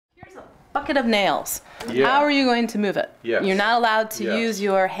bucket of nails. Yeah. How are you going to move it? Yes. You're not allowed to Yes. use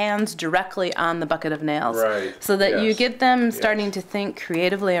your hands directly on the bucket of nails. Right. So that you Yes. get them Yes. starting to think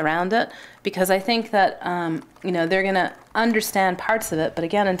creatively around it, because I think that you know, they're going to understand parts of it, but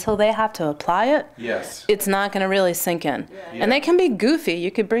again, until they have to apply it, Yes. it's not going to really sink in. Yeah. And they can be goofy. You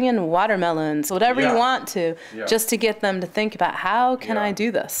could bring in watermelons, whatever Yeah. you want to, Yeah. just to get them to think about, how can Yeah. I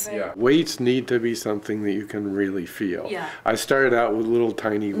do this? Yeah. Weights need to be something that you can really feel. Yeah. I started out with little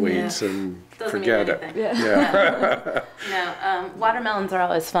tiny weights and Doesn't forget mean it. anything. Yeah. No, watermelons are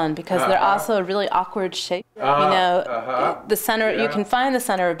always fun because they're also a really awkward shape. You know, the center, you can find the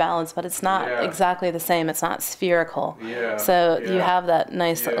center of balance, but it's not Yeah. exactly the same. It's not spherical. Yeah, So you yeah. have that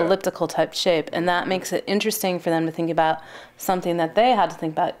nice Yeah. elliptical type shape, and that makes it interesting for them to think about something that they had to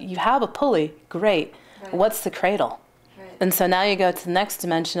think about. You have a pulley, great. What's the cradle? And so now you go to the next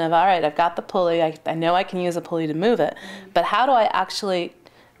dimension of, all right, I've got the pulley. I know I can use a pulley to move it, but how do I actually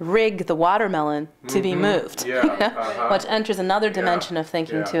rig the watermelon to be moved? Yeah, Which enters another dimension of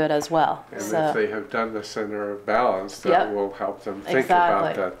thinking Yeah. to it as well. And So if they have done the center of balance, that Yep. will help them think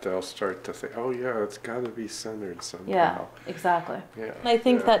Exactly. about that. They'll start to think, oh yeah, it's got to be centered somehow. yeah, exactly. Yeah, And I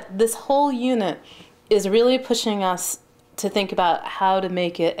think yeah. that this whole unit is really pushing us to think about how to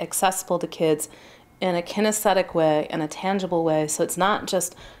make it accessible to kids in a kinesthetic way, in a tangible way, so it's not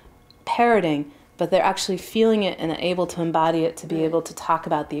just parroting, but they're actually feeling it and able to embody it, to be able to talk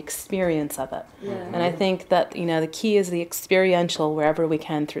about the experience of it. And I think that, you know, the key is the experiential wherever we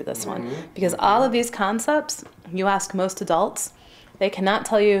can through this one. Because all of these concepts, you ask most adults, they cannot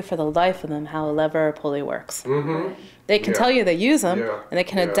tell you for the life of them how a lever or pulley works. They can Yeah. tell you they use them, Yeah. and they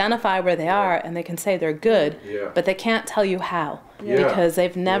can Yeah. identify where they are, and they can say they're good, Yeah. but they can't tell you how. Yeah. Because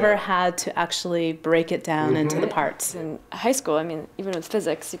they've never Yeah. had to actually break it down into the parts. In high school, I mean, even with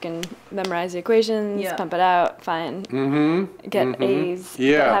physics, you can memorize the equations, Yeah. pump it out, fine, get A's,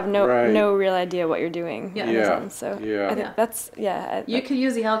 Yeah, but have right. no real idea what you're doing. Yeah. in a Yeah. sense. So Yeah. I think that's You could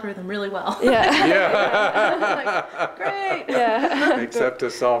use the algorithm really well. yeah. Yeah. Great. Yeah. Except to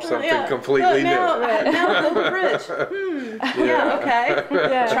solve something Yeah. completely now, new. now build a bridge. Yeah, okay.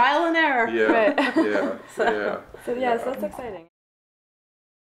 Yeah. Trial and error. Yeah. Right. Yeah. Yeah. So yeah, so that's exciting.